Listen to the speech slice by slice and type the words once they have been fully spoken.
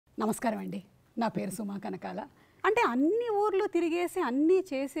నమస్కారం అండి, నా పేరు సుమా కనకాల. అంటే అన్ని ఊర్లు తిరిగేసి అన్నీ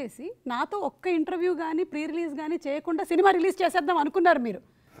చేసేసి నాతో ఒక్క ఇంటర్వ్యూ కానీ ప్రీ రిలీజ్ కానీ చేయకుండా సినిమా రిలీజ్ చేసేద్దాం అనుకున్నారు మీరు.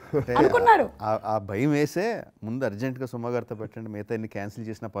 అనుకున్నారు ఆ భయం వేసే ముందు అర్జెంట్గా సుమా గారితో పెట్టండి, మిగతా ఇన్ని క్యాన్సిల్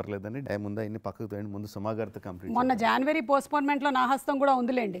చేసినా పర్లేదని ముందు ఇన్ని పక్కకు తోయండి, ముందు సుమా గారితో కంప్లీట్. మొన్న జనవరి పోస్ట్పోన్మెంట్లో నా హస్తం కూడా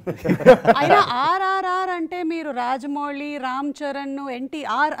ఉందిలేండి. అయినా RRR అంటే మీరు రాజమౌళి, రామ్ చరణ్,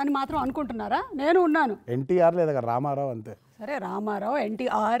 NTR అని మాత్రం అనుకుంటున్నారా? నేను ఉన్నాను NTR లేదా రామారావు అంతే. సరే రామారావు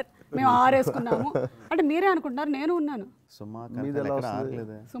NTR మేము R వేసుకున్నాము అంటే మీరే అనుకుంటున్నారు, నేను ఉన్నాను.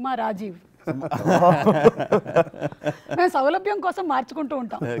 సుమా రాజీవ్ మేము సౌలభ్యం కోసం మార్చుకుంటూ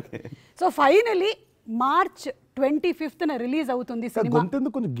ఉంటాం. So finally March 25th release అవుతుంది సినిమా.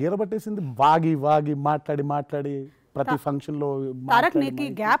 గొంతెందుకు కొంచెం గీర పట్టేసింది, వాగి వాగి మాట్లాడి ప్రతి ఫంక్షన్ లో. తారక్, నీకు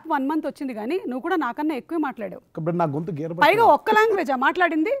గ్యాప్ 1 month వచ్చింది కానీ నువ్వు కూడా నాకన్నా ఎక్కువ మాట్లాడావు. నా గొంతు గీర పైగా ఒక్క లాంగ్వేజ్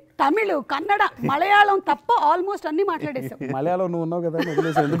మాట్లాడింది, తమిళ్, కన్నడ, మలయాళం తప్ప ఆల్మోస్ట్ అన్ని మాట్లాడేసావు. మలయాళం నువ్వు ఉన్నావు కదా.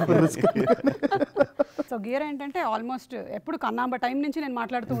 సో గీర ఏంటంటే ఆల్మోస్ట్ ఎప్పుడు కన్నాంబ టైం నుంచి నేను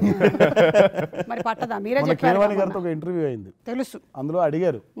మాట్లాడుతూ ఉన్నాను. మరి పట్టదా? మీరే చెప్పారు. గారితో ఒక ఇంటర్వ్యూ అయింది, తెలుసు. అందులో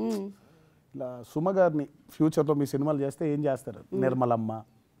అడిగారు ఇలా సుమ గారిని ఫ్యూచర్ లో మీ సినిమాలు చేస్తే ఏం చేస్తారు? నిర్మలమ్మ,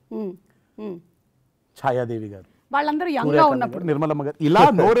 ఛాయాదేవి గారు, వాళ్ళందరూ యంగ్ గా ఉన్నప్పుడు నిర్మలమ్మ గారు ఇలా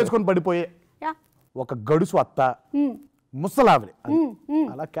నోరేసుకొని పడిపోయే ఒక గడుసు అత్త, ముసలావిడ,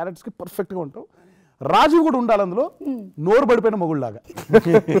 అలా క్యారెక్టర్స్ కి పర్ఫెక్ట్ గా ఉంటావు. రాజు కూడా ఉండాలి అందులో, నోరు పడిపోయిన మొగుళ్ళలాగా.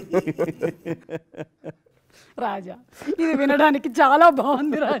 రాజా, ఇది వినడానికి చాలా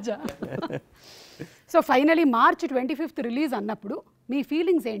బాగుంది రాజా. So finally March 25th release అన్నప్పుడు మీ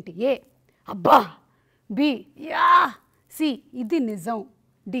ఫీలింగ్స్ ఏంటి? ఏ అబ్బా, బి యా, సి ఇది నిజం,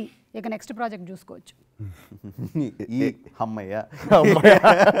 డి ఇక నెక్స్ట్ ప్రాజెక్ట్ చూసుకోవచ్చు.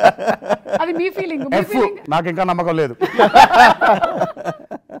 అది మీ ఫీలింగ్. నాకు ఇంకా నమ్మకం లేదు.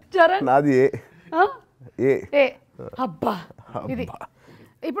 చరణ్ నాది ఏ అబ్బా. ఇది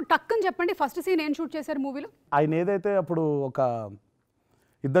ఇప్పుడు టక్కుని చెప్పండి, ఫస్ట్ సీన్ ఏం షూట్ చేశారు మూవీలో? ఆయన ఏదైతే అప్పుడు ఒక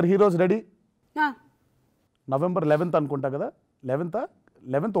ఇద్దరు హీరోస్ రెడీ, November 11th అనుకుంటా కదా,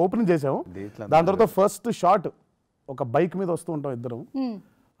 11th ఓపెనింగ్ చేసాము. దాని తర్వాత ఫస్ట్ షాట్ ఒక బైక్ మీద వస్తూ ఉంటాం ఇద్దరం.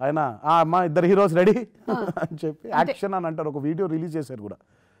 ఆయన అమ్మా ఇద్దరు హీరోస్ రెడీ అని చెప్పి యాక్షన్ అని అంటారు. ఒక వీడియో రిలీజ్ చేశారు కూడా.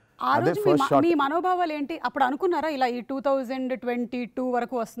 ఆ రోజు మీ మనోభావాలు ఏంటి? అప్పుడు అనుకున్నారా ఇలా ఈ 2022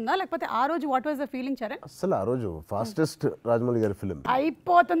 వరకు వస్తుందా, లేకపోతే ఆ రోజు what was the feeling Charan? అసలు ఆ రోజు ఫాస్టెస్ట్ రాజమౌళి గారి ఫిల్మ్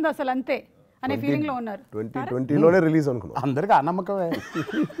అయిపోతుంది అసలు అంతే అనే ఫీలింగ్ లో ఉన్నారు. 2020లోనే రిలీజ్ అనుకున్నాం. అందరికీ ఆ నమ్మకమే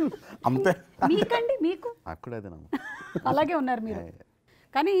అంతే. మీకండి, మీకు అలాగే ఉన్నారు మీరు.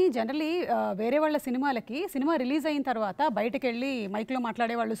 కానీ జనరలీ వేరే వాళ్ళ సినిమా రిలీజ్ అయిన తర్వాత బయటకు వెళ్ళి మైక్లో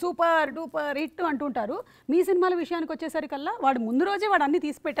మాట్లాడేవాళ్ళు సూపర్ డూపర్ హిట్ అంటుంటారు. మీ సినిమాల విషయానికి వచ్చేసరికల్లా వాడు ముందు రోజే వాడు అన్ని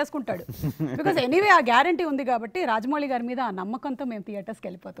తీసి పెట్టేసుకుంటాడు. బికాస్ ఎనీవే ఆ గ్యారంటీ ఉంది కాబట్టి రాజమౌళి గారి మీద ఆ నమ్మకంతో మేము థియేటర్స్కి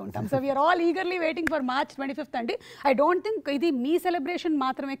వెళ్ళిపోతూ ఉంటాం. So we are all eagerly waiting for March 25th అండి. ఐ డోంట్ థింక్ ఇది మీ సెలబ్రేషన్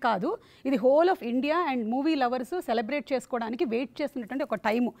మాత్రమే కాదు, ఇది whole of India and movie lovers celebrate చేసుకోవడానికి వెయిట్ చేస్తున్నటువంటి ఒక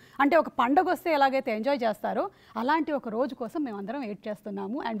టైము. అంటే ఒక పండుగ వస్తే ఎలాగైతే ఎంజాయ్ చేస్తారో అలాంటి ఒక రోజు కోసం మేము అందరం వెయిట్ చేస్తున్నాం.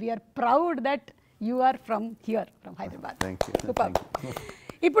 And we are proud that you are from here, from Hyderabad. Thank you. Super.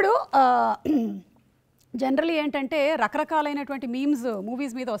 ఇప్పుడు జనరల్లీ ఏంటంటే రకరకాలైనటువంటి మీమ్స్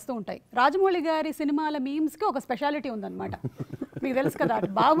మూవీస్ మీద వస్తూ ఉంటాయి. రాజమౌళి గారి సినిమాల మీమ్స్కి ఒక స్పెషాలిటీ ఉందన్నమాట. మీకు తెలుసు కదా,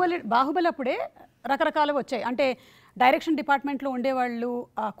 బాహుబలి అప్పుడే రకరకాలుగా వచ్చాయి. అంటే డైరెక్షన్ డిపార్ట్మెంట్లో ఉండేవాళ్ళు,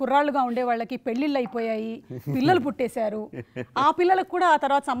 కుర్రాళ్ళుగా ఉండేవాళ్ళకి పెళ్ళిళ్ళు అయిపోయాయి, పిల్లలు పుట్టేశారు, ఆ పిల్లలకు కూడా ఆ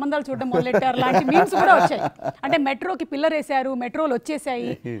తర్వాత సంబంధాలు చూడడం మొదలెట్టారు, లాంటి మీమ్స్ కూడా వచ్చాయి. అంటే మెట్రోకి పిల్లర్ వేశారు, మెట్రోలు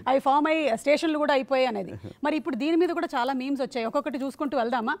వచ్చేసాయి, అవి ఫామ్ అయ్యి స్టేషన్లు కూడా అయిపోయాయి అనేది. మరి ఇప్పుడు దీని మీద కూడా చాలా మీమ్స్ వచ్చాయి. ఒక్కొక్కటి చూసుకుంటూ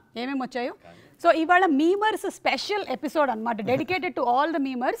వెళ్దామా ఏమేమి వచ్చాయో? సో ఇవాళ మీమర్స్ స్పెషల్ ఎపిసోడ్ అనమాట, dedicated to all the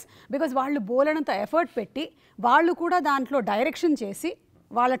memers. Because వాళ్ళు బోలెడంత ఎఫర్ట్ పెట్టి వాళ్ళు కూడా దాంట్లో డైరెక్షన్ చేసి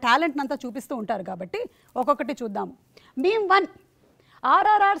వాళ్ళ టాలెంట్ అంతా చూపిస్తూ ఉంటారు కాబట్టి ఒక్కొక్కటి చూద్దాము. Meme 1,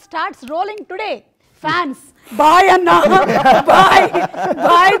 RRR starts rolling today. Fans bye అన్నా,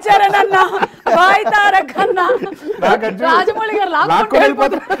 బాయ్ చరణ్ అన్నా, బాయ్ తారక్ అన్నా, రాజమౌళి గారు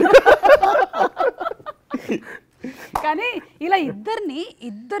లాక్కుంటారు. కానీ ఇలా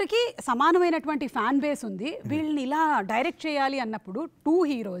ఇద్దరికి సమానమైనటువంటి ఫ్యాన్ బేస్ ఉంది. వీళ్ళని ఇలా డైరెక్ట్ చేయాలి అన్నప్పుడు 2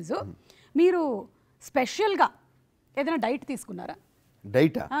 హీరోస్, మీరు స్పెషల్గా ఏదైనా డైట్ తీసుకున్నారా?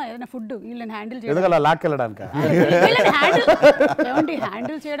 డైటా? ఏదైనా ఫుడ్ వీళ్ళని హ్యాండిల్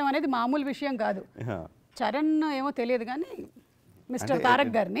హ్యాండిల్ చేయడం అనేది మామూలు విషయం కాదు. చరణ్ ఏమో తెలియదు కానీ మిస్టర్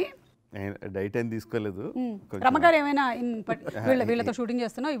తారక్ గారిని డైట్ ఏం తీసుకోలేదు. రమగారు ఏమైనా వీళ్ళతో షూటింగ్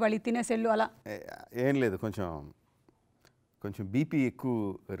చేస్తున్నావు ఇవాళ తినే సెల్లు అలా ఏం లేదు, కొంచెం బీపీ ఎక్కువ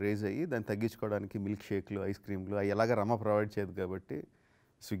రేజ్ అయ్యి దాన్ని తగ్గించుకోవడానికి మిల్క్ షేక్లు, ఐస్ క్రీమ్లు అవి ఎలాగ రమ ప్రొవైడ్ చేయదు కాబట్టి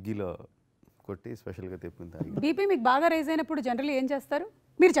స్విగ్గీలో కొట్టి స్పెషల్గా తెప్పింది. బీపీ మీకు బాగా రైజ్ అయినప్పుడు జనరల్లీ ఏం చేస్తారు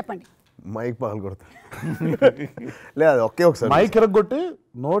మీరు చెప్పండి? మైక్ పగలు కొడతాను. లేదు అది ఒకే ఒకసారి మైక్ ఎరగొట్టి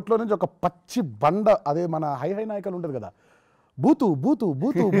నోట్లో నుంచి ఒక పచ్చి బండ, అదే మన హై నాయకులు ఉంటుంది కదా, బూతు బూతు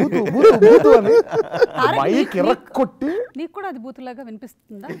బూతు బూతు బూతు బూతు అని మైక్ ఎరక్కొట్టి. నీకు కూడా అది బూతులాగా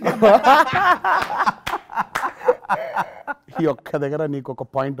వినిపిస్తుందా? ఈ ఒక్క దగ్గర నీకు ఒక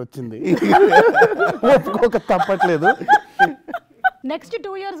పాయింట్ వచ్చింది, ఒప్పుకోక తప్పట్లేదు. నెక్స్ట్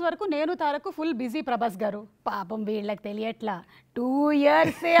 2 years వరకు నేను తారకు ఫుల్ బిజీ. ప్రభాస్ గారు పాపం వీళ్ళకి తెలియట్లా 2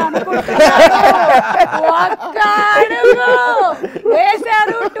 years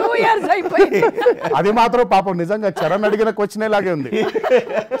వేశారు, 2 years అయిపోయింది. అది మాత్రం పాపం నిజంగా చరణ్ అడిగిన క్వశ్చన్ లాగే ఉంది.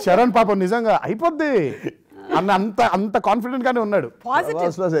 చరణ్ పాపం నిజంగా అయిపోద్ది అన్న అంత కాన్ఫిడెంట్ గానే ఉన్నాడు.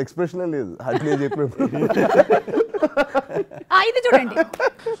 ఎక్స్ప్రెషన్ లేదు అది నేను చెప్పినప్పుడు. ఇది చూడండి.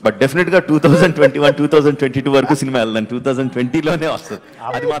 బట్ డెఫినెట్ గా 2021 2022 వరకు సినిమా వెళ్దాం, 2020లోనే వస్తుంది,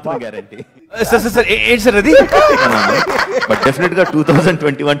 అది మాత్రం గ్యారంటీ. సార్ ఏంటి సార్ అది? బట్ డెఫినెట్ గా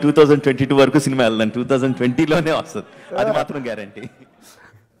 2021 2022 వరకు సినిమా వెళ్దాం, 2020లోనే వస్తుంది, అది మాత్రం గ్యారంటీ.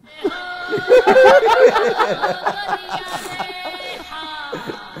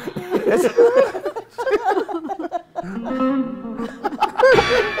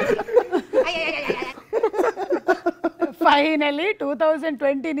 ఫైనలీ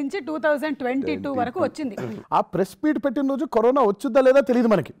 2020 నుంచి 2022 వరకు వచ్చింది. ఆ ప్రెస్ మీట్ పెట్టిన రోజు కరోనా వచ్చుద్దా లేదా తెలియదు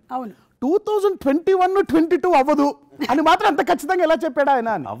మనకి. అవును, 2021-22 అవ్వదు అని మాత్రం అంత ఖచ్చితంగా ఎలా చెప్పాడా ఆయన?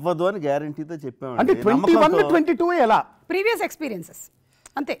 అవ్వదు అని గ్యారంటీతో చెప్పాము. అంటే 21-22 ఎలా? ప్రీవియస్ ఎక్స్పీరియన్సెస్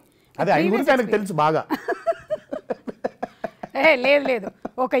అంతే. అదే ఆయన గురించి ఆయనకు తెలుసు బాగా. లేదు లేదు,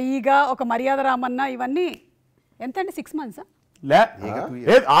 ఒక ఈగ, ఒక మర్యాద రామన్న, ఇవన్నీ ఎంత అండి? 6 months? లే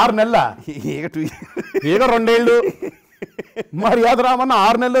 6 నెలల ఈగ 2 ఏళ్ళు, మర్యాద రామన్న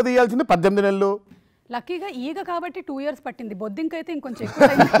 6 నెలలు తీయాల్సింది 18 నెలలు. లక్కీగా ఈగ కాబట్టి 2 years పట్టింది, బొద్దింకైతే ఇంకొంచెం ఎక్కువ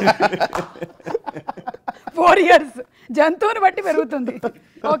 4 years. జంతువుని బట్టి పెరుగుతుంది.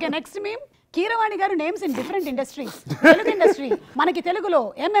 ఓకే, నెక్స్ట్ మేము కీరవాణి గారు names in different industries. Telugu industry మనకి తెలుగులో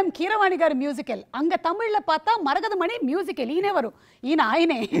ఎంఎం కీరవాణి గారు మ్యూజికల్, అంగ తమిళ్ల పాత మరగదమణి మ్యూజికల్. ఈయనెవరు? ఈయన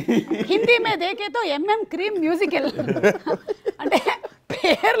ఆయనే. హిందీ మే దేకేతో ఎంఎం క్రీమ్ మ్యూజికల్. అంటే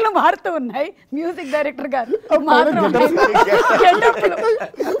పేర్లు మారుతూ ఉన్నాయి, మ్యూజిక్ డైరెక్టర్ గారు మాత్రం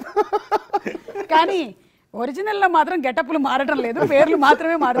కానీ ఒరిజినల్లో మాత్రం గెటప్లు మారడం లేదు, పేర్లు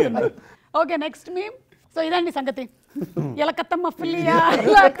మాత్రమే మారుతున్నాయి. ఓకే, నెక్స్ట్ మేము. సో ఇదండి సంగతి. ఎలకత్తమ్మ ఫుల్లియా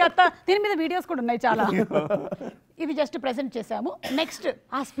కథ, దీని మీద వీడియోస్ కూడా ఉన్నాయి చాలా. ఇది జస్ట్ ప్రెజెంట్ చేసాము. నెక్స్ట్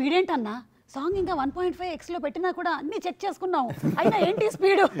ఆ స్పీడ్ ఏంటన్నా, సాంగ్ ఇంకా 1.5x లో పెట్టినా కూడా అన్ని చెక్ చేసుకున్నాము, అయినా ఏంటి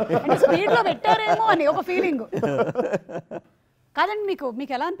స్పీడ్ అంటే స్పీడ్లో పెట్టారేమో అని ఒక ఫీలింగ్. కాదండి,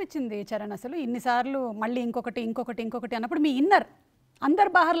 మీకు ఎలా అనిపించింది చరణ్ అసలు ఇన్నిసార్లు మళ్ళీ ఇంకొకటి అన్నప్పుడు మీ ఇన్నర్ అందరు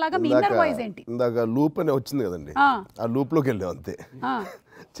బాహర్ లాగా మీ ఇన్నర్ వాయిస్ ఏంటి? ఇందాక లూప్ అనే వచ్చింది కదండి, ఆ లూప్ లోకి వెళ్ళాం అంతే.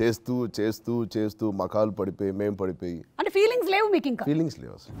 చేస్తూ చేస్తూ చేస్తూ మకాలు పడిపోయి మేము పడిపోయి, అంటే ఫీలింగ్స్ లేవు మీకు? ఇంకా ఫీలింగ్స్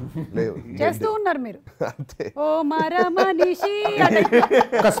లేవు అసలు, లేవు, చేస్తూ ఉన్నారు మీరు అంతే. ఓ మరా మనిషి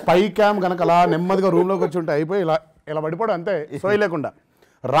ఒక స్పై క్యామ్ కనుక అలా నెమ్మదిగా రూమ్ లోకి వచ్చి ఉంటే అయిపోయి ఇలా ఇలా పడిపోవడం అంతే, సోయి లేకుండా.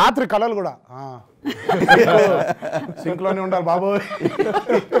 రాత్రి కళలు కూడా సింక్ లోనే ఉండాలి బాబోయ్.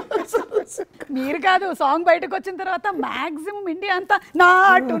 మీరు కాదు, సాంగ్ బయటకు వచ్చిన తర్వాత మాక్సిమం ఇండియా అంతా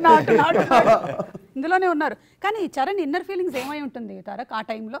నాటు నాటు నాటు ఇందులోనే ఉన్నారు. కానీ చరణ్ ఇన్నర్ ఫీలింగ్స్ ఏమై ఉంటుంది తారక్ ఆ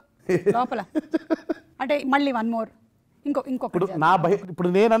టైంలో లోపల? అంటే మళ్ళీ 1 more ఇంకొకటి నా ఇప్పుడు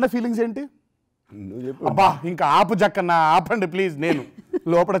నేనన్న ఫీలింగ్స్ ఏంటి? అబ్బా ఇంకా ఆపు జక్కన్న, ఆపండి ప్లీజ్. నేను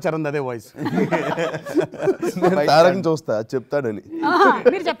లోపల చరణ్ అదే వాయిస్. తారకం చూస్తా చెప్తాడని,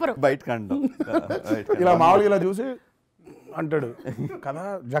 మీరు చెప్పరు బయట కండం ఇలా మామూలుగా ఇలా చూసి అంటాడు కదా,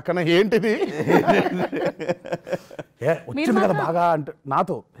 జక్కన ఏంటిది వచ్చింది కదా బాగా అంటే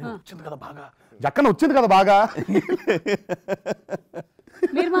నాతో, వచ్చింది కదా బాగా జక్కన వచ్చింది కదా బాగా.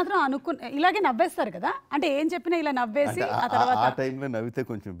 మీరు మాత్రం ఇలాగే నవ్వేస్తారు కదా, అంటే ఏం చెప్పినా ఇలా నవ్వేసి ఆ తర్వాత ఆ టైంలో నవ్వితే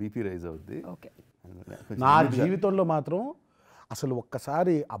కొంచెం బీపీ రైజ్ అవుద్ది. నా జీవితంలో మాత్రం అసలు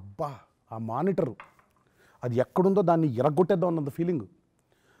ఒక్కసారి అబ్బా ఆ మానిటరు అది ఎక్కడుందో దాన్ని ఎరగొట్టేద్దాం అన్నంత ఫీలింగ్.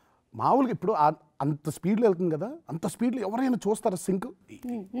 మామూలుగా ఇప్పుడు అంత స్పీడ్లో వెళ్తుంది కదా, అంత స్పీడ్లో ఎవరైనా చూస్తారా? సింక్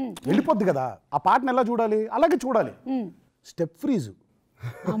వెళ్ళిపోద్ది కదా, ఆ పాటను ఎలా చూడాలి? అలాగే చూడాలి. స్టెప్ ఫ్రీజ్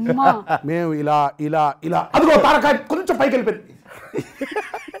మేము ఇలా ఇలా ఇలా అదిగో తారకాయ కొంచెం పైకి వెళ్ళిపోయింది,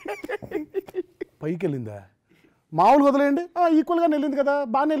 పైకి వెళ్ళిందా మామూలుగా వదిలేయండి, ఈక్వల్గా వెళ్ళింది కదా,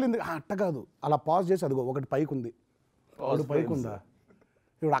 బాగానే వెళ్ళింది, అట్ట కాదు అలా పాజ్ చేసి అదిగో ఒకటి పైకి ఉంది, ఒకటి పైకి ఉందా,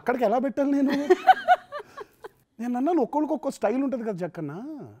 ఇప్పుడు అక్కడికి ఎలా పెట్టాలి? నేను అన్నాను ఒక్కొక్కరికి ఒక్కో స్టైల్ ఉంటుంది కదా జక్కన్న,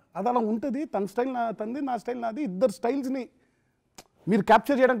 అది అలా ఉంటుంది. తన స్టైల్ తంది, నా స్టైల్ నాది, ఇద్దరు స్టైల్స్ని మీరు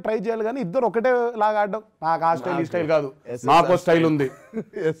క్యాప్చర్ చేయడానికి ట్రై చేయాలి. కానీ ఇద్దరు ఒకటే లాగా ఆడడం, నాకు ఆ స్టైల్ ఈ స్టైల్ కాదు, నాకు స్టైల్ ఉంది.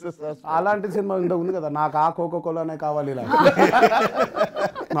 అలాంటి సినిమా ఉంది కదా, నాకు ఆ కోకోకోలానే కావాలి, ఇలా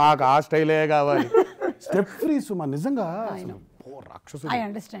నాకు ఆ స్టైలే కావాలి. స్టెప్ ఫ్రీ సుమా నిజంగా రాక్షసు. I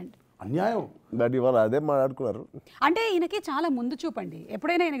understand. అన్యాయం. బట్ ఇవాళ అదే మాట్లాడుకున్నారు. అంటే ఈయనకి చాలా ముందు చూపండి,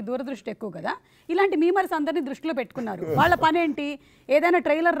 ఎప్పుడైనా ఈయనకి దూరదృష్టి ఎక్కువ కదా. ఇలాంటి మీమర్స్ అందరినీ దృష్టిలో పెట్టుకున్నారు. వాళ్ళ పని ఏంటి, ఏదైనా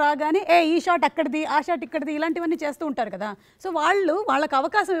ట్రైలర్ రాగానే ఈ షాట్ అక్కడిది, ఆ షాట్ ఇక్కడిది, ఇలాంటివన్నీ చేస్తూ ఉంటారు కదా. సో వాళ్ళకి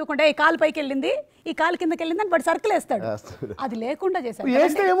అవకాశం ఇవ్వకుండా ఈ కాలు పైకి వెళ్ళింది, ఈ కాలు కిందకి వెళ్ళింది అని వాడు సర్కిల్ వేస్తాడు. అది లేకుండా చేశాడు.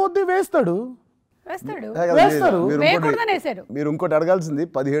 వేస్తే ఏమవుద్ది, వేస్తాడు. మీరు ఇంకోటి అడగాల్సింది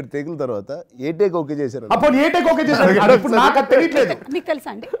 17 టేకుల తర్వాత ఏ టేక్ ఓకే చేశారు? మీకు తెలుసా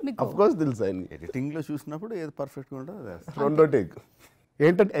అండి? ఆఫ్ కోర్స్ తెలుసా. ఎడిటింగ్ లో చూసినప్పుడు ఏది పర్ఫెక్ట్ గా ఉంటుందో రెండో టేక్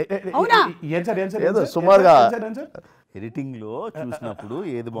ఏంటంటే ఏదో సుమారుగా ఎడిటింగ్ లో చూసినప్పుడు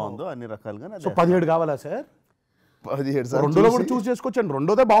ఏది బాగుందో అన్ని రకాలుగా 17 కావాలా సార్? 17 రెండోలో కూడా చూస్ చేసుకోవచ్చండి.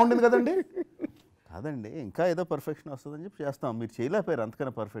 రెండోదే బాగుండేది కదండి. కాదండి, ఇంకా ఏదో పర్ఫెక్షన్ వస్తుందని చెప్పి చేస్తాం. మీరు చేయలేకపోయారు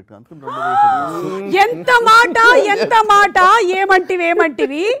అంతకన్నా పర్ఫెక్ట్. అందుకని ఎంత మాట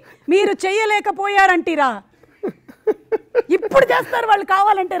ఏమంటివి మీరు చేయలేకపోయారంటీరా. ఇప్పుడు చేస్తారు వాళ్ళు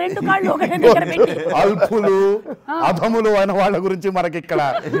కావాలంటే 2 కాళ్ళు ఒకటే దగ్గర పెట్టి. అల్పులు అధములు అయిన వాళ్ళ గురించి మనకి ఇక్కడ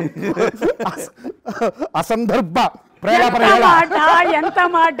అసందర్భ ఎంత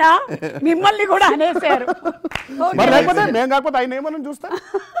మాట మిమ్మల్ని కూడా అనేసారు. మేము కాకపోతే ఆయన ఏమని చూస్తా.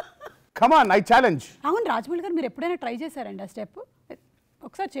 Come on, I challenge. అవును రాజమౌళి గారు, మీరు ఎప్పుడైనా ట్రై చేశారండి ఆ స్టెప్?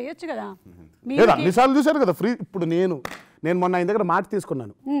 ఒకసారి చేయొచ్చు కదా. మీరు అన్నిసార్లు చూసారు కదా ఫ్రీ. ఇప్పుడు నేను మొన్న ఆయన దగ్గర మాట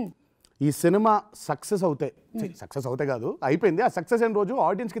తీసుకున్నాను, ఈ సినిమా సక్సెస్ అవుతాయి కాదు, అయిపోయింది. ఆ సక్సెస్ అయిన రోజు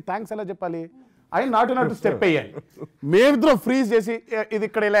ఆడియన్స్కి థ్యాంక్స్ ఎలా చెప్పాలి? ఆయన నాటు స్టెప్ అయ్యాను. మేమిద్దరం ఫ్రీజ్ చేసి ఇది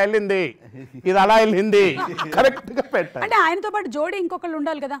ఇక్కడ ఇలా వెళ్ళింది, ఇది అలా వెళ్ళింది, కరెక్ట్ గా పెట్టాలి. అంటే ఆయనతో పాటు జోడి ఇంకొకళ్ళు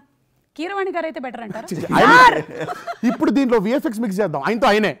ఉండాలి కదా. కీరవాణి గారు అయితే బెటర్ అంటారు. ఇప్పుడు దీంట్లో విఎఫ్ఎక్స్ మిక్స్ చేద్దాం, ఆయనతో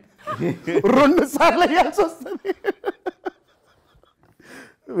ఆయనే 2 సార్లు వేయాల్సి వస్తుంది.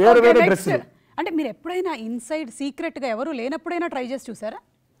 వేరే డ్రెస్. అంటే మీరు ఎప్పుడైనా ఇన్సైడ్ సీక్రెట్ గా ఎవరు లేనప్పుడైనా ట్రై చేసి చూసారా?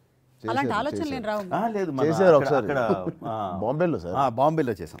 అలాంటి ఆలోచనలు ఏం రావు? లేదు, చేశారు ఒకసారి బాంబేలో. సార్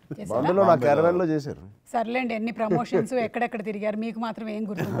బాంబేలో చేసాం. బాంబేలో నా క్యారవాన్ లో చేశారు. సర్లేండి, ఎన్ని ప్రమోషన్స్ ఎక్కడెక్కడ తిరిగారు, మీకు మాత్రం ఏం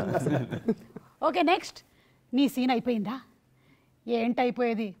గుర్తుంది? Okay, next. నీ సీన్ అయిపోయిందా?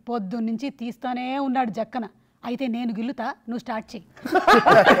 ఏంటైపోయేది, పొద్దున్నుంచి తీస్తానే ఉన్నాడు జక్కన. అయితే నేను గిల్లుతా, నువ్వు స్టార్ట్ చెయ్యి.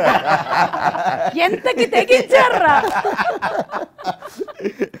 ఎంతకి తెగించారా?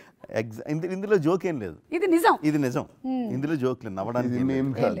 ఇందులో జోక్ ఏం లేదు. ఇది నిజం. ఇందులో జోక్ లేదు, నవ్వడానికి ఇది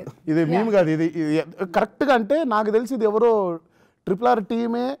మేము కాదు. ఇది కరెక్ట్ గా అంటే నాకు తెలిసి ఇది ఎవరో RRR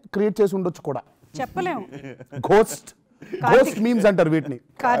టీమే క్రియేట్ చేసి ఉండొచ్చు కూడా, చెప్పలేము. గోస్ట్ మీమ్స్ అంటారు వీటిని.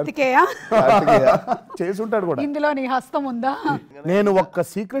 కార్తికేయ చేసి ఉంటాడు కూడా. ఇందులో నీ హస్తం ఉందా? నేను ఒక్క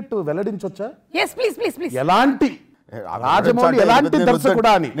సీక్రెట్ వెల్లడించొచ్చా? Yes please. ఎలాంటి రాజమౌళి ఎలాంటి దర్శకుడు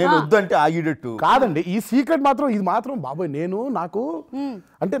అని నేను వద్దు అంటే ఆగిడట్టు కాదండి. ఈ సీక్రెట్ మాత్రం, ఇది మాత్రం బాబోయ్,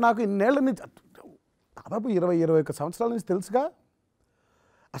 నాకు ఇన్నేళ్ల నుంచి, దాదాపు 20-21 సంవత్సరాల నుంచి తెలుసుగా.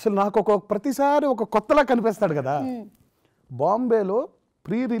 అసలు నాకు ప్రతిసారి ఒక కొత్తలా కనిపిస్తాడు కదా. బాంబేలో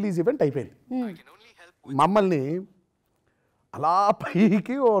ప్రీ రిలీజ్ ఈవెంట్ అయిపోయింది. మమ్మల్ని అలా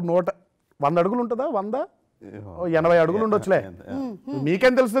పైకి 100 అడుగులు ఉంటుందా, 180 అడుగులు ఉండొచ్చులే.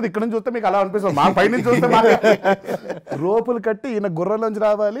 మీకేం తెలుస్తుంది, ఇక్కడ నుంచి చూస్తే మీకు అలా అనిపిస్తుంది, మా పై నుంచి చూస్తే రోపులు కట్టి ఈయన గుర్రంలోంచి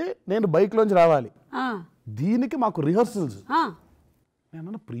రావాలి, నేను బైక్లోంచి రావాలి. దీనికి మాకు రిహర్సల్స్.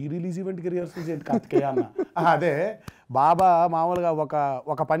 నేను ప్రీ రిలీజ్ ఈవెంట్కి రిహర్సల్స్ ఏంటి కార్తికేయ అన్న? అదే బాబా మామూలుగా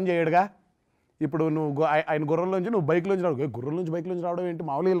ఒక పని చేయడుగా. ఇప్పుడు నువ్వు ఆయన గుర్రంలోంచి నువ్వు బైక్లోంచి రావు, గుర్రంలోంచి బైక్లోంచి రావడం ఏంటి,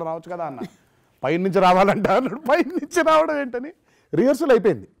 మామూలుగా ఇలా రావచ్చు కదా అన్న. పైనుంచి రావాలంట అన్నాడు. పైనుంచి రావడం ఏంటని రిహర్సల్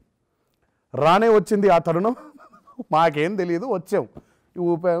అయిపోయింది. రానే వచ్చింది ఆ తరుణం, మాకేం తెలియదు. వచ్చాం,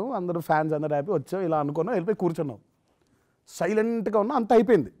 ఊపాము, అందరూ ఫ్యాన్స్ అందరూ హ్యాపీ. వచ్చాం, ఇలా అనుకున్నాం, వెళ్ళిపోయి కూర్చున్నాం, సైలెంట్గా ఉన్నాం, అంత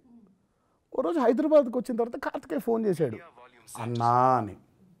అయిపోయింది. ఓ రోజు హైదరాబాద్కి వచ్చిన తర్వాత కార్తికేయ ఫోన్ చేశాడు, అన్నా అని.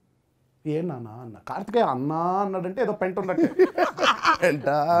 ఏ నాన్న అన్న. కార్తికేయ అన్నా అన్నాడంటే ఏదో పెంట ఉన్నట్టు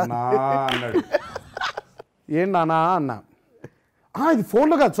అన్నా అన్నాడు. ఏం నానా అన్నా. ఇది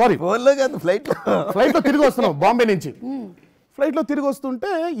ఫోన్లో కాదు, సారీ ఫోన్లో కాదు, ఫ్లైట్లో తిరిగి వస్తున్నాం బాంబే నుంచి. ఫ్లైట్లో తిరిగి వస్తుంటే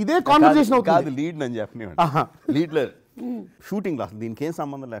ఇదే కాన్వర్సేషన్ కాదు, లీడ్ అని చెప్పిన లీడ్లో షూటింగ్లో అసలు దీనికి ఏం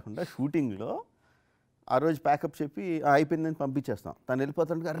సంబంధం లేకుండా షూటింగ్లో ఆ రోజు ప్యాకప్ చెప్పి అయిపోయిందని పంపించేస్తాం. తను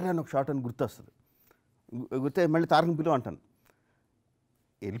వెళ్ళిపోతాడు, అరే అని ఒక షార్ట్ అని గుర్తొస్తుంది. గుర్తే మళ్ళీ తారకం పిలువ అంటాను,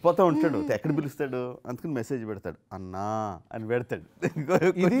 వెళ్ళిపోతూ ఉంటాడు, ఎక్కడ పిలుస్తాడు, అందుకని మెసేజ్ పెడతాడు, అన్నా అని పెడతాడు.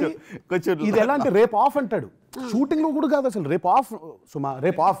 కొంచెం ఇది ఎలా అంటే రేపు ఆఫ్ అంటాడు. షూటింగ్లో కూడా కాదు అసలు, రేపు ఆఫ్ సుమా,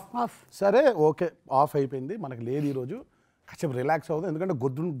 రేపు ఆఫ్. సరే ఓకే, ఆఫ్ అయిపోయింది, మనకు లేదు ఈరోజు, కాసేపు రిలాక్స్ అవుదాం, ఎందుకంటే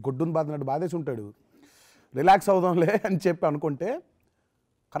గొడ్డును బాధినట్టు బాధేసి ఉంటాడు, రిలాక్స్ అవుదాంలే అని చెప్పి అనుకుంటే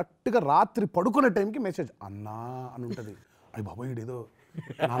కరెక్ట్గా రాత్రి పడుకునే టైంకి మెసేజ్ అన్నా అని ఉంటుంది. అయ్యి బాబోయ్ ఏదో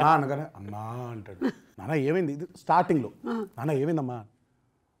నానా అనగానే అన్నా అంటాడు. నానా ఏమైంది, ఇది స్టార్టింగ్లో, నానా ఏమైందమ్మా,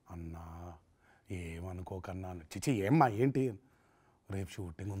 అన్నా ఏమనుకోకన్నా. చిచి ఏమ్మా ఏంటి, రేపు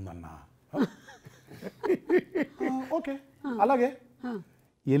షూటింగ్ ఉందన్నా. ఓకే అలాగే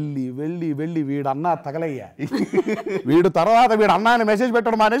వెళ్ళి వెళ్ళి వెళ్ళి వీడు అన్న తగలయ్యా, వీడు తర్వాత వీడు అన్న అని మెసేజ్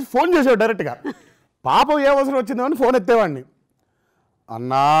పెట్టడం మానేసి ఫోన్ చేసాడు డైరెక్ట్గా. పాపం ఏ అవసరం వచ్చిందో అని ఫోన్ ఎత్తేవాడిని.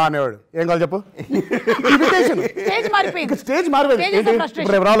 అన్నా అనేవాడు, ఏం కావాలి చెప్పు. స్టేజ్ మారిపోయింది.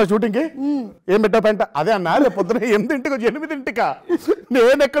 ఇప్పుడు ఎవరాలో షూటింగ్కి ఏం పెట్టా పెంట, అదే అన్నా రేపు పొద్దున 8ంటికి 8ంటికా,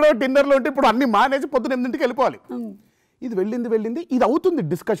 నేను ఎక్కడో డిన్నర్లో ఉంటే ఇప్పుడు అన్ని మానేసి పొద్దున 8ంటికి వెళ్ళిపోవాలి. ఇది వెళ్ళింది ఇది అవుతుంది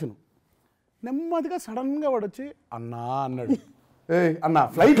డిస్కషన్. నెమ్మదిగా సడన్గా వాడు వచ్చి అన్నా అన్నాడు. అన్న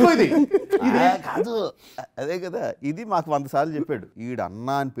ఫ్లైట్లో ఇది కాదు, అదే కదా, ఇది మాకు 100 సార్లు చెప్పాడు. ఈడు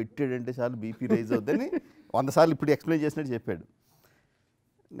అన్నా అని పెట్టాడంటే చాలు బీపీ రైజ్ అవుద్దని 100 సార్లు ఇప్పుడు ఎక్స్ప్లెయిన్ చేసినట్టు చెప్పాడు.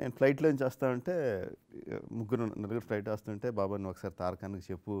 నేను ఫ్లైట్లో నుంచి వస్తామంటే 3-4 ఫ్లైట్ వస్తుంటే, బాబా నువ్వు ఒకసారి తారకానికి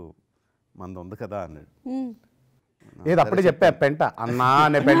చెప్పు మంది ఉంది కదా అన్నాడు. ఏది అప్పుడే చెప్పా పెంట, అన్నా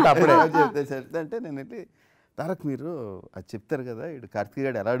అనే పెంట అప్పుడే చెప్తే అంటే నేను వెళ్ళి, తారక్ మీరు అది చెప్తారు కదా, ఇటు కార్తీక్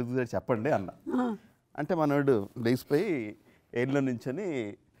గారు ఎలా అడుగుతాడు చెప్పండి అన్న. అంటే మనోడు లేచిపోయి ఎయిర్లో నుంచొని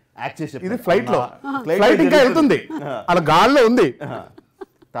యాక్ట్ చేసి, ఇది ఫ్లైట్లో ఫ్లైట్ ఇంకా వెళ్తుంది, అలా గాల్లో ఉంది.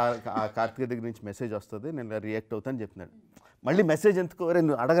 కార్తీక్ దగ్గర నుంచి మెసేజ్ వస్తుంది, నేను రియాక్ట్ అవుతాను చెప్పినాడు. మళ్ళీ మెసేజ్ ఎందుకు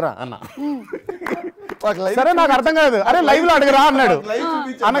నువ్వు అడగరా అన్న. సరే నాకు అర్థం కాదు, అరే లైవ్ లో అడగరా అన్నాడు.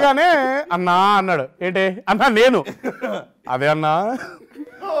 అనగానే అన్నా అన్నాడు. ఏంటి అన్నా నేను, అదే అన్నా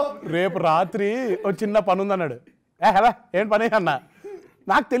రేపు రాత్రి ఒక చిన్న పని ఉందన్నాడు. హలా ఏం పని అన్నా,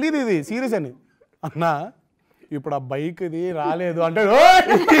 నాకు తెలియదు ఇది సీరియస్ అని. అన్నా ఇప్పుడు ఆ బైక్ ఇది రాలేదు అంటాడు.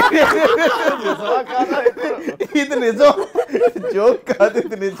 ఇది నిజం, జోక్ కాదు,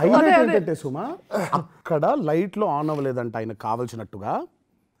 ఇది నిజం. హైలైట్ ఏంటంటే సుమా, అక్కడ లైట్లు ఆన్ అవ్వలేదంట ఆయనకు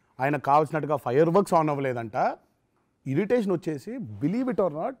కావాల్సినట్టుగా ఫైర్ వర్క్స్ ఆన్ అవ్వలేదంట. ఇరిటేషన్ వచ్చేసి బిలీవ్ ఇట్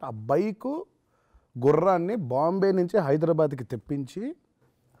ఆర్ నాట్, ఆ బైకు గుర్రాన్ని బాంబే నుంచి హైదరాబాద్కి తెప్పించి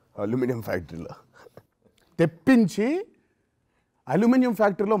అల్యూమినియం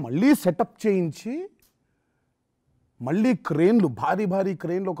ఫ్యాక్టరీలో మళ్ళీ సెటప్ చేయించి, మళ్ళీ క్రేన్లు భారీ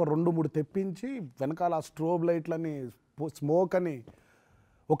క్రేన్లు ఒక 2-3 తెప్పించి, వెనకాల స్ట్రోబ్ లైట్లని స్మోక్ అని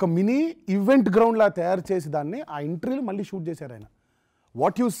ఒక మినీ ఈవెంట్ గ్రౌండ్లా తయారు చేసి దాన్ని ఆ ఎంట్రీలు మళ్ళీ షూట్ చేశారు ఆయన.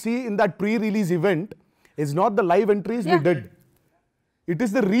 What you see in that pre release event is not the live entries we did, it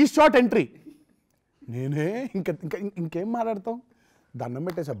is the reshot entry. నేనే ఇంకేం మాట్లాడతాం, దండం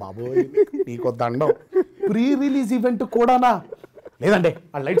పెట్టేసా, బాబోయ్ నీకో దండం, ప్రీ రిలీజ్ ఈవెంట్ కూడానా, లేదంటే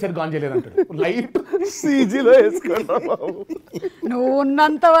ఆ లైట్ సరిగ్గా ఆన్ చేయలేదంటాడు. లైట్ సీజీలో వేసుకోండి. నువ్వు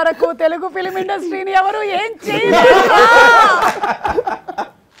ఉన్నంత వరకు తెలుగు ఫిలిం ఇండస్ట్రీని ఎవరు ఏం చేయలేదు.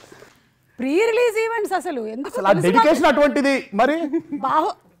 ప్రీ రిలీజ్ ఈవెంట్స్ అసలు ఎందుకు డెడికేషన్ అటువంటిది. మరి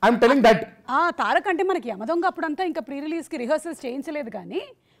ఐఎమ్ టెలింగ్ దట్ తారక్ అంటే మనకి యమదొంగ అప్పుడంతా ఇంకా ప్రీ రిలీజ్ కి రిహర్సల్స్ చేయించలేదు, కానీ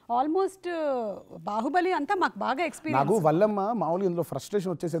ఆల్మోస్ట్ బాహుబలి అంతా మాకు బాగా ఎక్స్పీరియన్స్. నాకు వల్లమ్మ మామూలుగా ఇందులో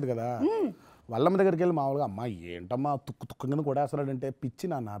ఫ్రస్ట్రేషన్ వచ్చేసేది కదా, వల్లమ్మ దగ్గరికి వెళ్ళి మామూలుగా అమ్మ ఏంటమ్మా తుక్కుని కూడా అసలాడంటే, పిచ్చి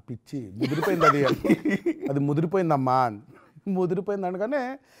నాన్న పిచ్చి ముదిరిపోయింది, అది ముదిరిపోయిందమ్మా, ముదిరిపోయింది అనగానే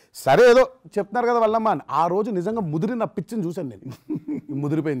సరే ఏదో చెప్తున్నారు కదా వల్లమ్మ అని. ఆ రోజు నిజంగా ముదిరిన పిచ్చిని చూశాను నేను,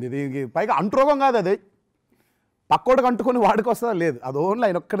 ముదిరిపోయింది ఇది, పైగా అంటురోగం కాదు అది, పక్కోడికి అంటుకొని వాడికి వస్తుందా లేదు, అది ఓన్లీ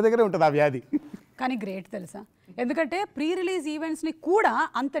ఆయన ఒక్కడి దగ్గరే ఉంటుంది ఆ వ్యాధి. కానీ గ్రేట్ తెలుసా, ఎందుకంటే ప్రీ రిలీజ్ ఈవెంట్స్ని కూడా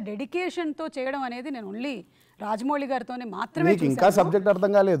అంత డెడికేషన్తో చేయడం అనేది నేను ఓన్లీ రాజమౌళి గారితోనే మాత్రమే చూశాను. ఇంకా సబ్జెక్ట్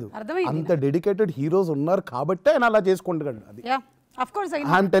అర్థం కాలేదు, అంత డెడికేటెడ్ హీరోస్ ఉన్నారు కాబట్టి ఆయన అలా చేసుకుంటాడు. అది of course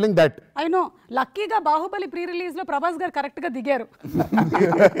I'm telling that. I know, లక్కీగా బాహుబలి ప్రీ రిలీజ్ లో ప్రభాస్ గారు కరెక్ట్ గా దిగారు,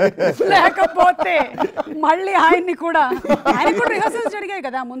 లేకపోతే మళ్ళీ ఆయన్ని కూడా రిహర్సల్స్ జరిగాయి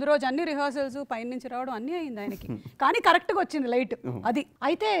కదా ముందు రోజు, అన్ని రిహర్సల్స్ పైన నుంచి రావడం అన్ని అయింది ఆయనకి, కానీ కరెక్ట్ గా వచ్చింది లైట్. అది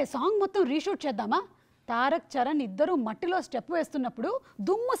అయితే సాంగ్ మొత్తం రీషూట్ చేద్దామా, తారక్ చరణ్ ఇద్దరు మట్టిలో స్టెప్ వేస్తున్నప్పుడు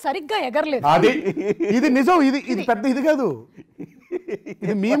దుమ్ము సరిగ్గా ఎగరలేదు. అది ఇది నిజం, ఇది పెద్ద ఇది కాదు,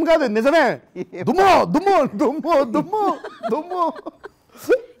 ఇది మీమ్ కాదు, నిజమే. దుమ్ము దుమ్ము దుమ్ము దుమ్ము దుమ్ము.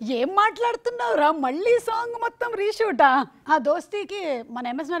 ఏం మాట్లాడుతున్నావురా, మళ్ళీ సాంగ్ మొత్తం రీషూటా? ఆ దోస్తీకి మన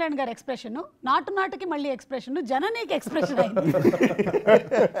ఎంఎస్ నారాయణ గారి ఎక్స్ప్రెషన్, నాటుకి మళ్ళీ ఎక్స్ప్రెషన్, జననీకి ఎక్స్ప్రెషన్ అయింది,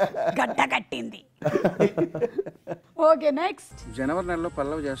 గడ్డ కట్టింది. Okay next. జనవరి నెలలో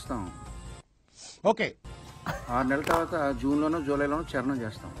పల్లవి చేస్తాం, ఓకే. 6 నెలల తర్వాత జూన్లోనో జూలైలోనో చరణం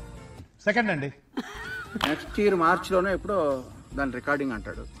చేస్తాం. సెకండ్ అండి. నెక్స్ట్ ఇయర్ మార్చిలోనో ఎప్పుడో దాని రికార్డింగ్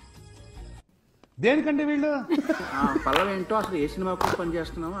అంటాడు. దేనికంటే వీళ్ళు పల్లవి ఏంటో, అసలు ఏ సినిమా కోసం పని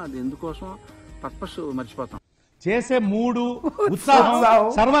చేస్తున్నామో అది ఎందుకోసం పర్పస్ మర్చిపోతాం. చేసే మూడు ఉత్సాహం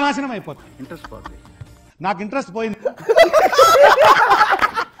సర్వనాశనం అయిపోతుంది, ఇంట్రెస్ట్ పోతుంది. నాకు ఇంట్రెస్ట్ పోయింది.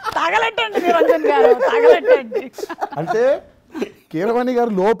 తగలెట్టండి నిరంజన్ గారు, తగలెట్టండి. అంటే కీరవాణి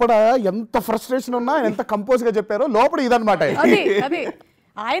గారు లోపల ఎంత ఫ్రస్ట్రేషన్ ఉన్నా ఎంత కంపోజ్ గా చెప్పారో లోపల ఇదన్నమాట. అదే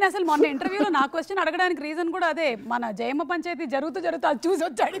ఆయన అసలు మొన్న ఇంటర్వ్యూలో నా క్వశ్చన్ అడగడానికి రీజన్ కూడా అదే, మన జయమ్మ పంచాయతీ జరుగుతూ అది చూసి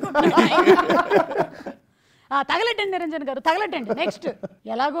వచ్చి అడుగుతున్నాడు. తగలెట్టండి నిరంజన్ గారు, తగలెట్టండి. నెక్స్ట్,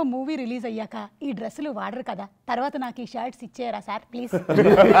 ఎలాగో మూవీ రిలీజ్ అయ్యాక ఈ డ్రెస్సులు వాడరు కదా, తర్వాత నాకు ఈ షర్ట్స్ ఇచ్చేయరా సార్ ప్లీజ్.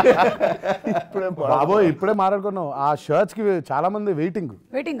 బాబోయ్ ఇప్పుడే మాట్లాడుకున్నాం, ఆ షర్ట్స్ కి చాలా మంది వెయిటింగ్.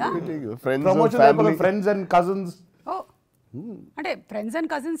 Friends and cousins. అంటే ఫ్రెండ్స్ అండ్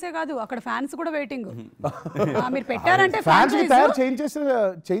కజిన్సే కాదు, అక్కడ ఫ్యాన్స్ కూడా వెయిటింగ్. మీరు పెట్టారంటే ఫ్యాన్స్ తయారు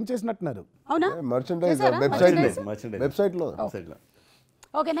చేంజ్ చేసినట్టున్నారు. అవునా? మర్చెండైజ్ వెబ్సైట్ లో.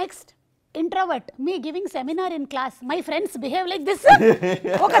 Okay, next, introvert me giving seminar in class, my friends behave like this.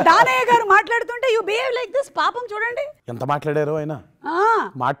 ఒక దానయ్య గారు మాట్లాడుతుంటే యు బిహేవ్ లైక్ దిస్. పాపం చూడండి ఎంత మాట్లాడారో ఆయన.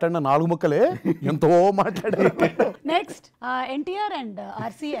 మాట్లాడిన 4 ముక్కలే ఎంతో మాట్లాడారు. Next, NTR and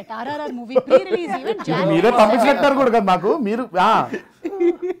RC at RRR movie pre release event. మీరే పంపించినట్టారు కూడా కదా మాకు, మీరు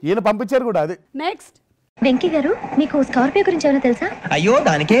ఈయన పంపించారు కూడా. అది నెక్స్ట్, వెంకీ గారు మీకు స్కార్పియో గురించి ఏమైనా తెలుసా? అయ్యో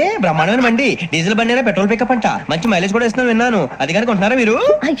దానికే బ్రహ్మాండమైన బండి, డీజిల్ బండి అయినా పెట్రోల్ పికప్ అంట, మంచి మైలేజ్ కూడా ఇస్తున్నాను విన్నాను. అది కనుక కొంటున్నారా మీరు?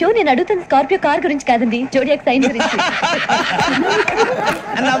 అయ్యో నేను అడుగుతున్న స్కార్పియో కార్ గురించి కాదండి, జోడియాక్ సైన్ గురించి.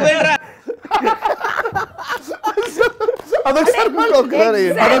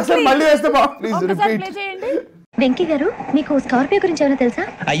 మళ్ళీ వేస్తే వెంకీ గారు మీకు స్కార్పియో గురించి ఏమైనా తెలుసా?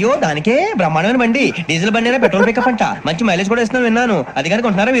 అయ్యో దానికే బ్రహ్మాండమైన బండి, డీజిల్ బండి అయినా పెట్రోల్ పికప్ అంట, మంచి మైలేజ్ కూడా ఇస్తున్నాను విన్నాను. అది కనుక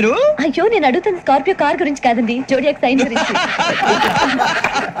కొంటున్నారా మీరు? అయ్యో నేను అడుగుతున్న స్కార్పియో కార్ గురించి కాదండి, జోడియాక్ సైన్ గురించి.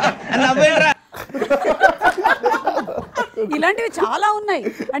 ఇలాంటివి చాలా ఉన్నాయి.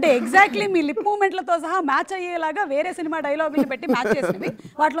 అంటే ఎగ్జాక్ట్లీ మీ లిప్ మూమెంట్లతో సహా మ్యాచ్ అయ్యేలాగా వేరే సినిమా డైలాగులు పెట్టి మ్యాచ్ చేసినవి,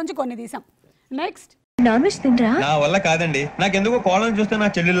 వాటిలోంచి కొన్ని తీసాం. నెక్స్ట్, నాన్ వెజ్ తినరా? నా వల్ల కాదండి, నాకెందుకో కోళ్ళను చూస్తే నా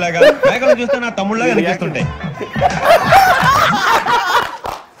చెల్లెళ్ళలాగా, మేకలను చూస్తే నా తమ్ముళ్ళగా అనిపిస్తుంటాయి.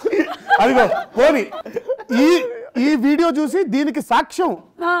 అదిగో పోనీ ఈ వీడియో చూసి దీనికి సాక్ష్యం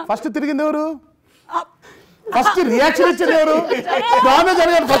ఫస్ట్ తిరిగింది ఎవరు? ఫస్ట్ రియాక్షన్ ఇచ్చింది ఎవరు?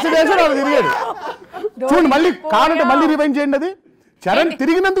 ఫస్ట్ రియాక్షన్ తిరిగాడు. చూడండి, మళ్ళీ కావాలంటే మళ్ళీ రివైండ్ చేయండి. అది చరణ్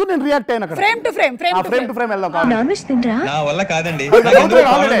తిరిగినందుకు నేను రియాక్ట్ అయినా. ఫ్రేమ్ టు ఫ్రేమ్ వెళ్దాం. నాన్ వెజ్ తినరా? నా వల్ల కాదండి, నాకెందుకో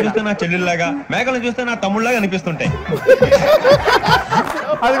కోళ్ళను చూస్తే నా చెల్లెళ్ళలాగా, మేకలను చూస్తే నా తమ్ముళ్ళగా అనిపిస్తుంటాయి.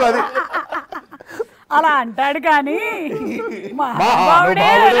 అదిగో అది అలా అంటాడు కానీ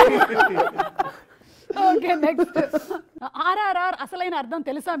ఓకే, నెక్స్ట్, RRR అసలైన అర్థం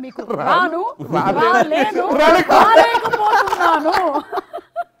తెలుసా మీకు? రాను, రాలేను, రాలేకపోతున్నాను,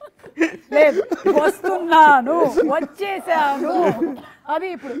 లేదు వస్తున్నాను, వచ్చేసాను, అది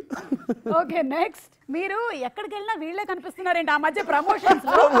ఇప్పుడు. ఓకే, నెక్స్ట్, మీరు ఎక్కడికి వెళ్ళినా వీళ్ళే కనిపిస్తున్నారేంటి? ఆ మధ్య ప్రమోషన్స్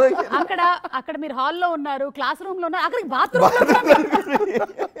అక్కడ మీరు హాల్లో ఉన్నారు, క్లాస్ రూమ్ లో ఉన్నారు, అక్కడికి బాత్రూమ్.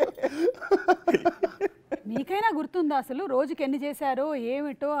 మీకైనా గుర్తుందా అసలు రోజుకి ఎన్ని చేశారో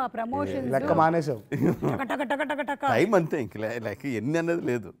ఏమిటో ఆ ప్రమోషన్? లెక్క మానేసావు. టైం అంతే, ఇంక లెక్క ఎన్ని అన్నది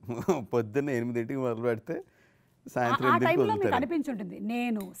లేదు. పొద్దున్న 8ంటికి మొదలు పెడితే సాయంత్రం ఆ టైంలో మీకు అనిపించుంటుంది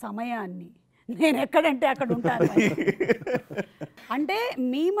నేను సమయాన్ని, నేను ఎక్కడంటే అక్కడ ఉంటాను. అంటే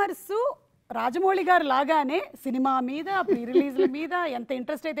మీమర్స్ రాజమౌళి గారు లాగానే సినిమా మీద, ప్రీ రిలీజ్ల మీద ఎంత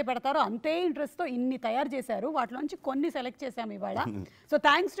ఇంట్రెస్ట్ అయితే పెడతారో అంతే ఇంట్రెస్ట్తో ఇన్ని తయారు చేశారు. వాటిలోంచి కొన్ని సెలెక్ట్ చేశాము ఇవాళ. So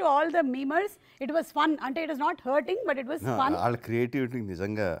thanks to all the memers. It was fun. అంటే it was not hurting but it was fun. వాళ్ళ క్రియేటివిటీ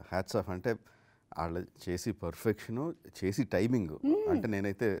నిజంగా హ్యాట్స్ ఆఫ్. అంటే వాళ్ళు చేసి పర్ఫెక్షను, చేసి టైమింగ్. అంటే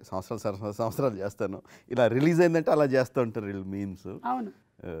నేనైతే సంవత్సరాలు చేస్తాను, ఇలా రిలీజ్ అయిందంటే అలా చేస్తూ ఉంటారు వీళ్ళు మీమ్స్. అవును,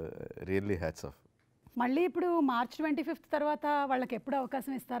 రియల్లీ హ్యాట్స్ ఆఫ్. మళ్ళీ ఇప్పుడు మార్చ్ 25 తర్వాత వాళ్ళకి ఎప్పుడు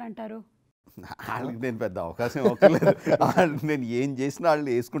అవకాశం ఇస్తారంటారు? వాళ్ళకి నేను పెద్ద అవకాశం ఇవ్వలేదు. నేను ఏం చేసినా వాళ్ళు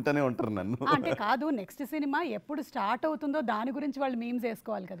వేసుకుంటూనే ఉంటారు నన్ను. అంటే కాదు, నెక్స్ట్ సినిమా ఎప్పుడు స్టార్ట్ అవుతుందో దాని గురించి వాళ్ళు మీమ్స్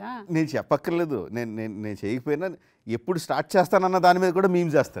వేసుకోవాలి కదా. నేను చెప్పక్కర్లేదు, నేను చేయకపోయినా ఎప్పుడు స్టార్ట్ చేస్తానన్న దాని మీద కూడా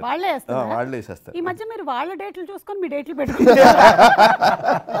మీమ్స్ చేస్తారు. వాళ్ళే వేసేస్తారు. ఈ మధ్య మీరు వాళ్ళ డేట్లు చూసుకొని మీ డేట్లు పెట్టుకుంటారు.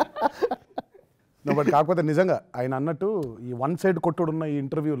 బట్ కాకపోతే నిజంగా ఆయన అన్నట్టు ఈ వన్ సైడ్ కొట్టుడున్న ఈ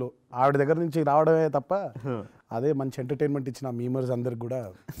ఇంటర్వ్యూలో ఆవిడ దగ్గర నుంచి రావడమే తప్ప అదే మంచి ఎంటర్టైన్మెంట్ ఇచ్చిన మీమర్స్ అందరికి కూడా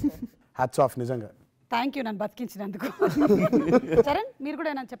హ్యాట్స్ ఆఫ్ నిజంగా. థ్యాంక్ యూ నన్ను బతికించినందుకు. చరణ్ మీరు కూడా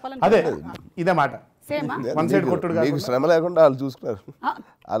ఏమైనా చెప్పాలని? అదే ఇదే మాట, సేమా వన్ సైడ్ కొట్టుడు మీకు శ్రమ లేకుండా వాళ్ళు చూసుకున్నారు,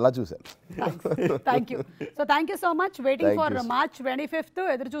 అలా చూసారు. Thank you. So thank you so much. Waiting for March 25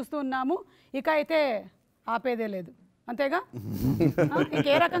 ఎదురు చూస్తూ ఉన్నాము. ఇక అయితే ఆపేదే లేదు, అంతేగా?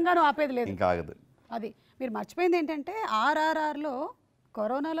 ఇంకే రకంగానూ ఆపేది లేదు, ఇంకా ఆగదు. అది మీరు మర్చిపోయింది ఏంటంటే RRRలో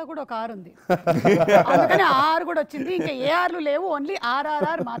కరోనాలో కూడా ఒక ఆర్ ఉంది, అందుకని ఆర్ కూడా వచ్చింది. ఇంకా ఏ ఆర్లు లేవు, ఓన్లీ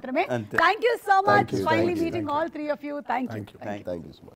RRR మాత్రమే. Thank you so much. Finally meeting all 3 of you. Thank you.